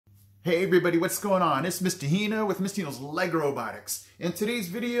Hey everybody, what's going on? It's Mr. Hino with Mr. Hino's Lego Robotics. In today's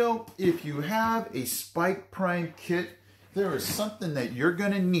video, if you have a spike prime kit, there is something that you're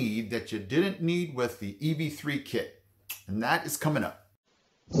going to need that you didn't need with the EV3 kit. And that is coming up.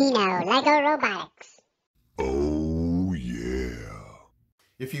 Hino, Lego Robotics. Oh yeah.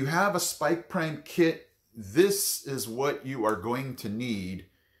 If you have a spike prime kit, this is what you are going to need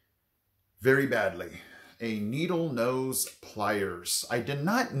very badly. A needle nose pliers. I did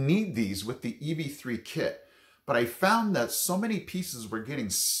not need these with the EV3 kit, but I found that so many pieces were getting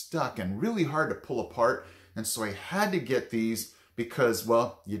stuck and really hard to pull apart, and so I had to get these because,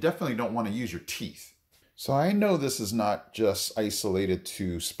 well, you definitely don't want to use your teeth. So I know this is not just isolated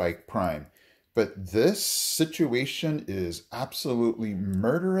to spike prime, but this situation is absolutely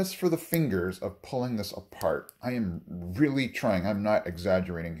murderous for the fingers of pulling this apart. I am really trying. I'm not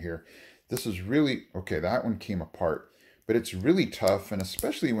exaggerating here. This is really, okay, that one came apart, but it's really tough, and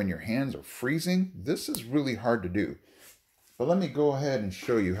especially when your hands are freezing, this is really hard to do. But let me go ahead and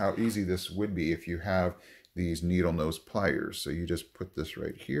show you how easy this would be if you have these needle nose pliers. So you just put this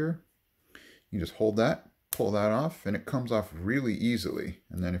right here. You just hold that, pull that off, and it comes off really easily.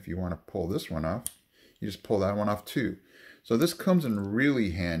 And then if you want to pull this one off, you just pull that one off too. So this comes in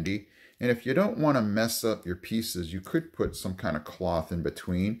really handy. And if you don't want to mess up your pieces, you could put some kind of cloth in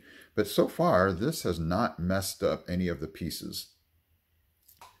between. But so far, this has not messed up any of the pieces.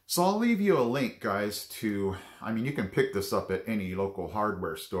 So I'll leave you a link, guys, to, you can pick this up at any local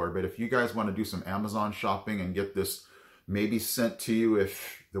hardware store. But if you guys want to do some Amazon shopping and get this maybe sent to you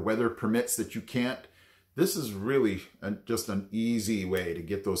if the weather permits that you can't, this is really just an easy way to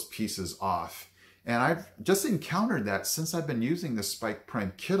get those pieces off. And I've just encountered that since I've been using the spike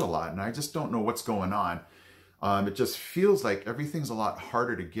prime kit a lot, and I just don't know what's going on. It just feels like everything's a lot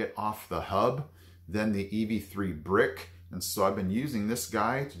harder to get off the hub than the EV3 brick. And so I've been using this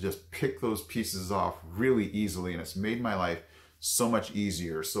guy to just pick those pieces off really easily, and it's made my life so much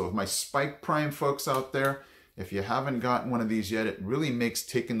easier. So my spike prime folks out there, if you haven't gotten one of these yet, it really makes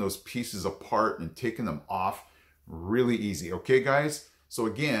taking those pieces apart and taking them off really easy. Okay, guys? So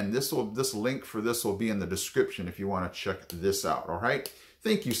again, this link for this will be in the description if you want to check this out, all right?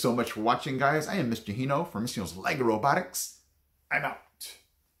 Thank you so much for watching, guys. I am Mr. Hino from Mr. Hino's Lego Robotics. I'm out.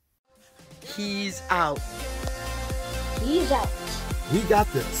 He's out. He's out. We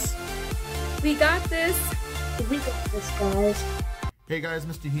got this. We got this. We got this, guys. Hey guys,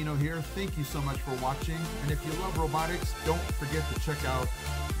 Mr. Hino here. Thank you so much for watching. And if you love robotics, don't forget to check out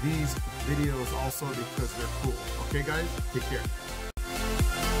these videos also because they're cool. Okay guys, take care.